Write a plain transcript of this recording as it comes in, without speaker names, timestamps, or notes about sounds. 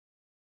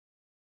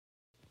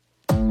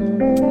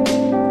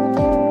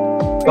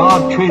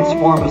God,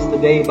 transform us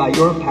today by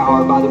your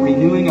power, by the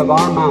renewing of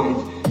our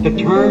minds, to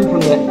turn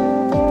from the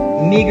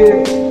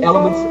meager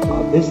elements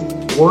of this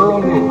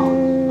world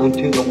now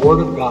unto the Word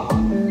of God.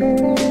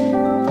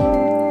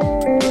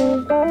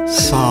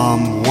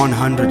 Psalm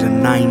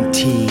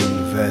 119,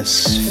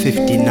 verse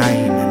 59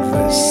 and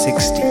verse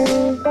 60.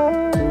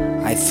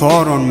 I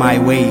thought on my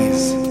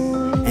ways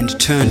and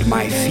turned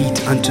my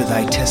feet unto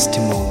thy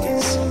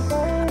testimonies.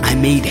 I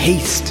made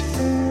haste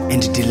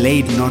and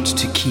delayed not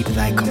to keep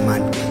thy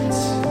commandments.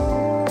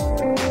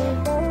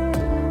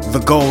 The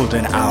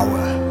golden hour.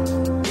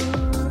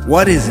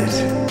 What is it?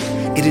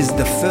 It is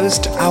the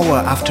first hour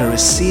after a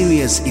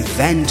serious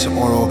event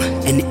or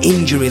an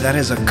injury that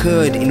has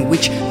occurred in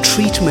which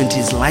treatment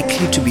is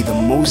likely to be the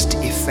most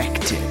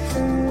effective.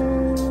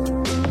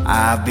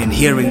 I've been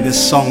hearing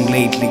this song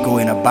lately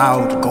going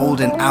about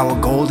golden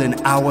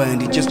hour,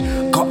 and it just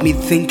got me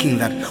thinking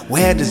that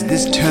where does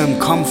this term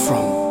come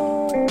from?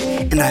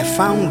 And I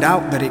found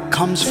out that it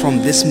comes from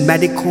this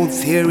medical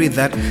theory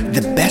that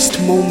the best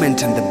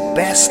moment and the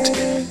best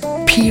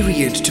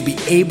period to be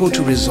able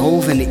to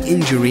resolve an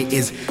injury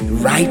is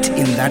right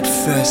in that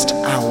first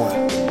hour.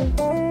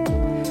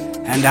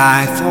 And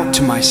I thought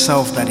to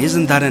myself that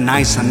isn't that a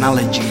nice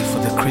analogy for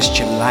the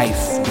Christian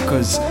life?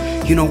 Because,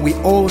 we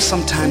all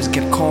sometimes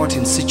get caught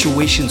in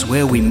situations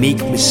where we make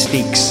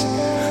mistakes,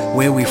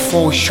 where we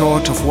fall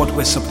short of what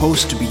we're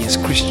supposed to be as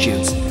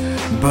Christians.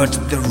 But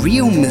the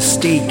real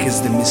mistake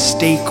is the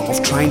mistake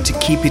of trying to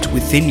keep it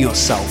within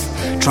yourself,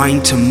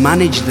 trying to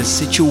manage the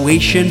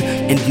situation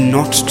and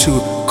not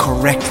to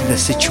correct the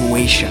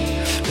situation.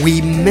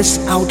 We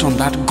miss out on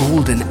that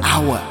golden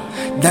hour,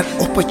 that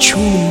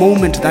opportune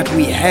moment that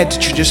we had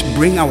to just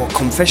bring our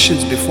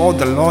confessions before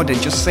the Lord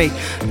and just say,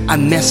 I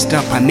messed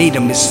up, I made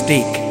a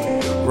mistake.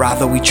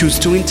 Rather, we choose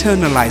to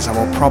internalize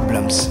our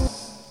problems.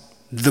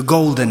 The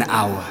golden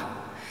hour.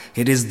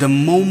 It is the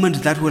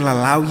moment that will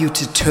allow you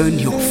to turn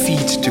your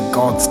feet to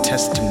God's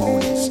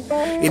testimonies.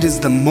 It is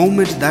the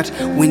moment that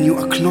when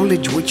you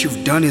acknowledge what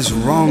you've done is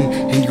wrong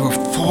and you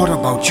have thought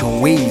about your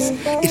ways,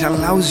 it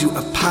allows you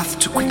a path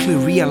to quickly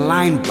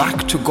realign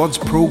back to God's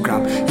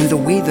program and the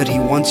way that He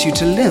wants you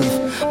to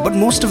live. But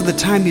most of the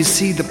time, you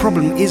see, the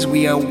problem is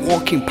we are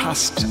walking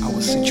past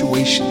our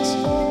situations.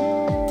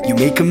 You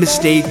make a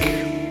mistake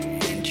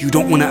and you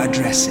don't want to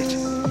address it.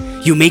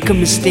 You make a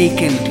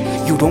mistake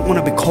and you don't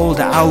want to be called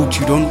out.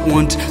 You don't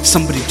want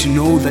somebody to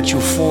know that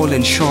you've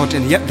fallen short.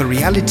 And yet the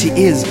reality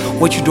is,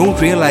 what you don't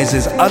realize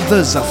is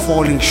others are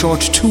falling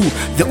short too.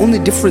 The only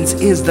difference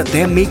is that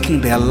they're making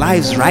their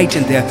lives right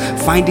and they're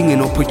finding an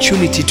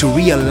opportunity to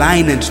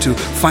realign and to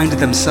find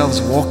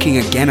themselves walking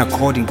again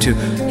according to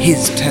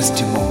His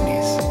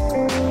testimonies.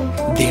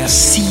 They are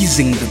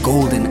seizing the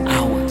golden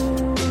hour.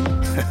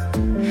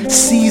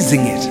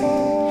 Seizing it.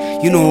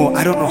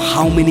 I don't know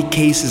how many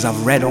cases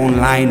I've read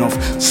online of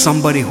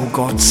somebody who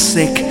got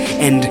sick,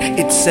 and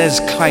it says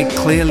quite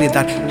clearly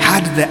that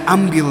had the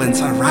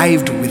ambulance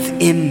arrived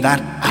within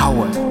that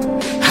hour,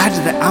 had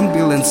the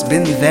ambulance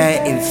been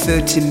there in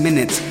 30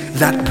 minutes,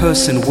 that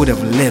person would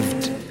have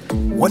lived.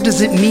 What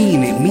does it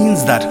mean? It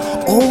means that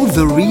all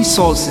the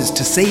resources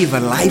to save a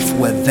life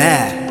were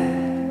there.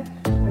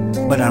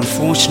 But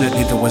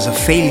unfortunately, there was a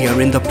failure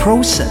in the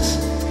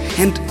process.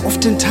 And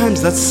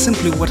oftentimes that's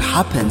simply what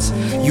happens.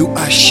 You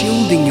are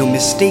shielding your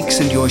mistakes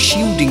and you are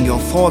shielding your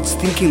thoughts,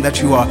 thinking that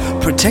you are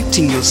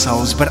protecting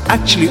yourselves, but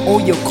actually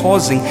all you're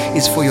causing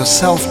is for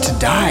yourself to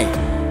die.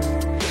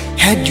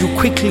 Had you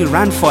quickly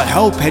ran for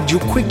help, had you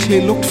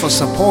quickly looked for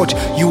support,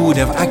 you would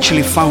have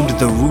actually found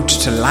the route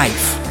to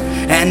life.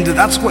 And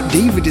that's what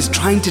David is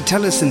trying to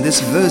tell us in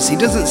this verse. He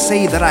doesn't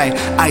say that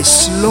I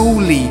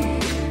slowly,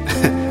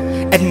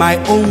 at my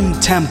own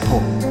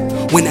tempo,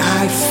 when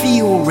I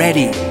feel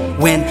ready,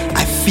 when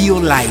I feel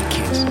like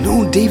it.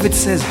 No, David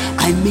says,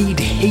 I made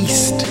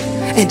haste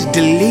and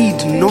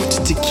delayed not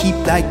to keep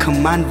thy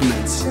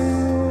commandments.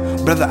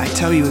 Brother, I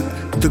tell you,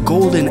 the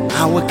golden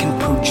hour can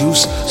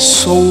produce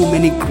so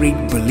many great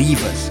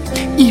believers.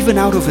 Even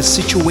out of a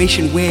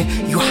situation where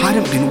you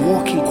hadn't been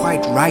walking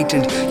quite right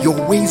and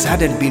your ways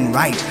hadn't been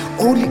right,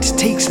 all it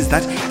takes is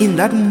that in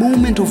that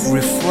moment of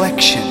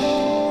reflection,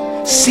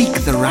 seek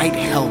the right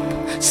help,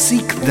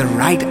 seek the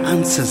right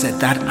answers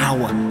at that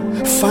hour.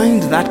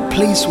 Find that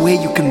place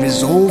where you can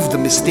resolve the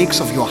mistakes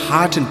of your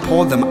heart and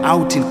pour them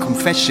out in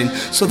confession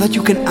so that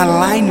you can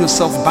align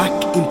yourself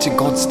back into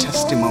God's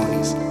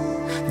testimonies.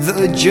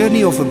 The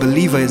journey of a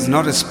believer is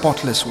not a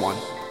spotless one.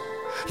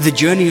 The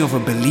journey of a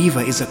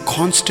believer is a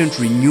constant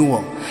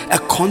renewal, a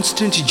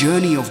constant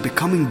journey of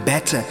becoming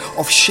better,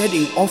 of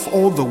shedding off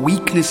all the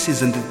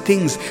weaknesses and the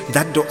things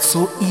that don't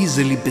so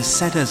easily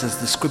beset us, as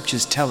the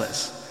scriptures tell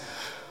us.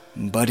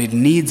 But it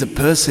needs a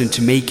person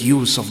to make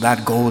use of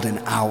that golden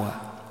hour.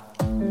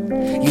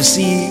 You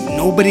see,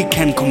 nobody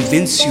can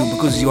convince you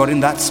because you're in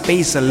that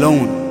space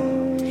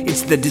alone.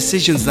 It's the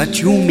decisions that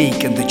you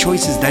make and the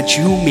choices that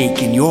you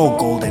make in your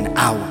golden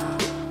hour.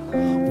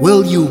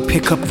 Will you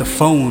pick up the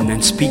phone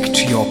and speak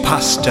to your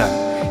pastor,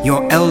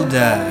 your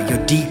elder,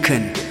 your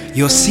deacon,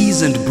 your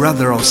seasoned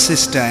brother or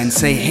sister and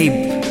say,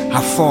 hey,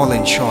 have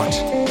fallen short.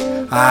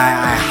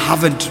 I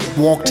haven't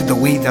walked the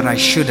way that I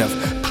should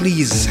have.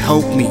 Please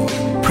help me.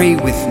 Pray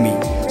with me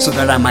so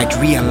that I might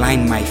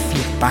realign my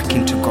feet back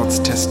into God's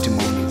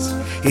testimonies.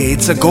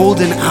 It's a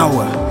golden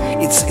hour.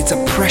 It's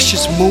a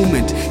precious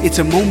moment. It's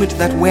a moment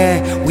that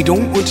where we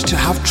don't want to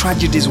have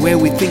tragedies where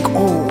we think,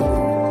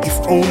 oh, if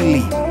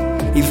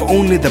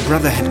only the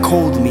brother had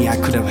called me, I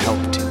could have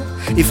helped him.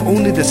 If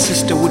only the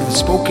sister would have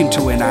spoken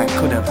to and I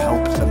could have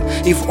helped them.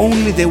 If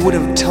only they would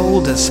have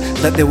told us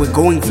that they were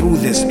going through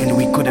this and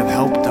we could have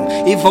helped them.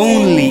 If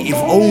only.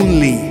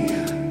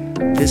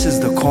 This is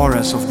the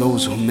chorus of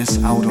those who miss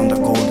out on the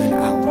golden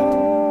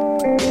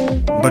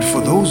hour. But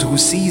for those who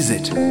seize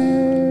it,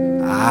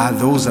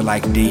 those are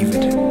like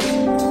David.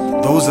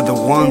 Those are the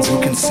ones who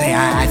can say,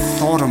 I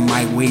thought on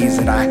my ways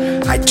and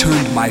I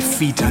turned my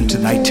feet unto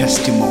thy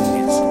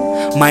testimonies.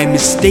 My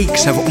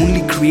mistakes have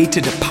only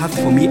created a path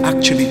for me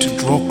actually to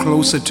draw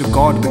closer to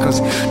God, because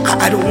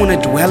I don't want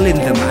to dwell in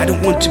them. I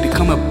don't want to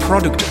become a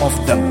product of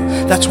them.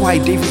 That's why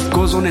David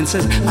goes on and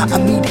says, I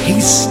made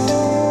haste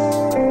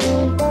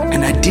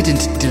and I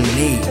didn't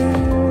delay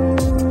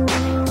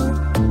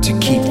to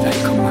keep thy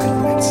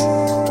commandments.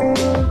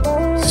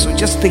 So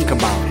just think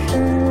about it.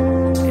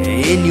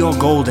 In your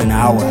golden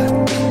hour,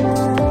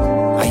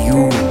 are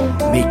you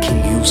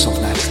making use of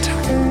that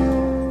time?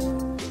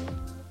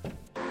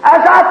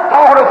 As I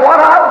thought of what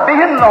I've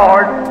been,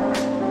 Lord,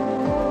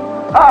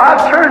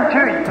 I've turned to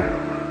you.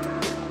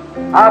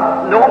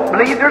 I don't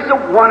believe there's a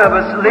one of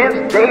us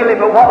lives daily,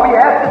 but what we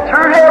have to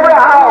turn every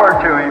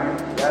hour to Him.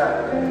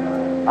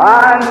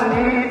 I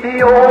need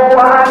Thee, oh,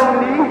 I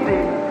need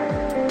Thee.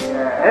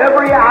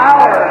 Every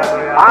hour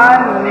I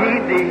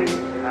need Thee.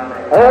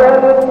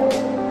 Oh,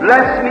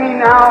 bless me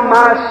now,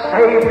 my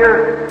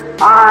Savior,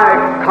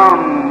 I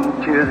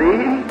come to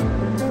Thee.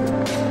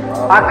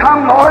 I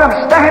come, Lord,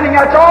 I'm standing,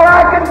 that's all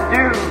I can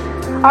do.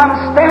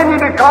 I'm standing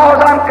because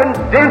I'm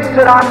convinced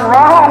that I'm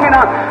wrong and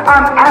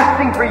I'm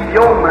asking for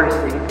Your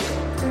mercy.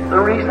 The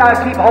reason I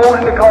keep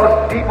holding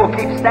because people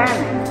keep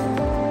standing.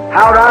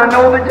 How do I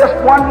know that just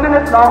 1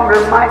 minute longer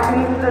might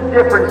mean the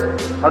difference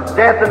of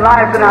death and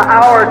life in an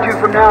hour or two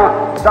from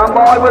now? Some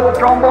boy with a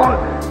trombone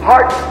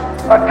heart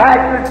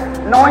attack,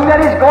 knowing that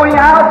he's going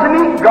out to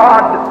meet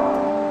God.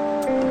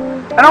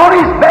 And on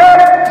his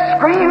bed,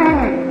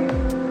 screaming.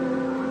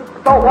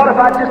 I thought, what if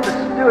I just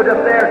stood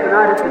up there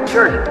tonight at the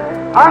church?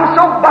 I'm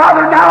so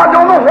bothered now, I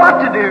don't know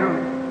what to do.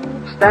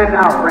 Stand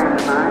now, friend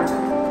of mine.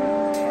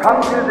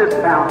 Come to this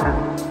fountain.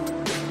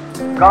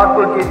 God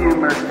will give you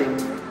mercy.